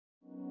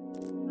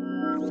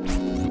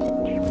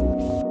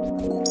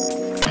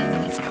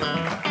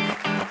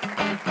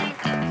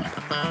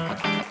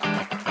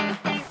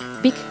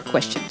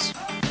questions.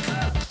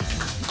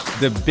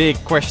 The big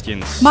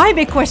questions. My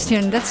big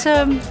question, that's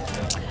a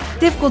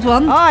difficult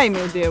one. Ai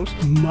meu Deus.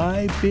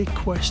 My big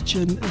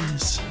question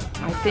is...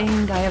 I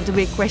think I have the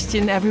big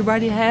question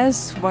everybody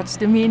has. What's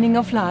the meaning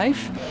of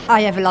life?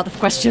 I have a lot of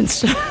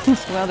questions.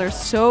 Well, there's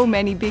so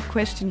many big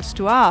questions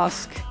to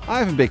ask. I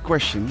have a big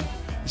question.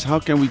 Is how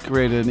can we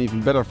create an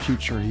even better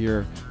future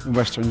here in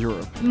Western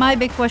Europe? My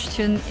big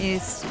question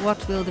is, what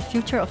will the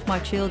future of my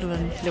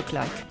children look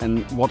like?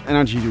 And what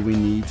energy do we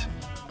need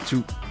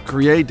to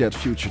create that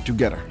future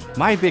together?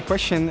 My big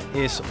question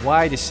is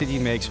why the city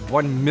makes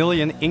 1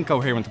 million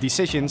incoherent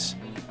decisions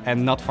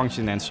and not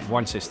function as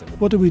one system.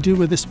 What do we do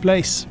with this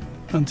place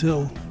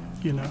until,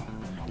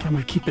 can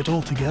we keep it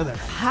all together?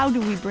 How do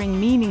we bring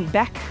meaning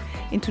back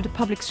into the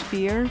public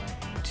sphere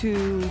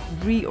to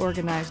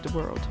reorganize the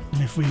world?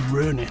 And if we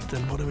ruin it,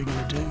 then what are we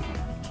going to do?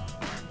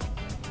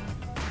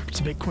 It's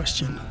a big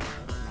question.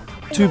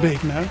 Too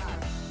big now.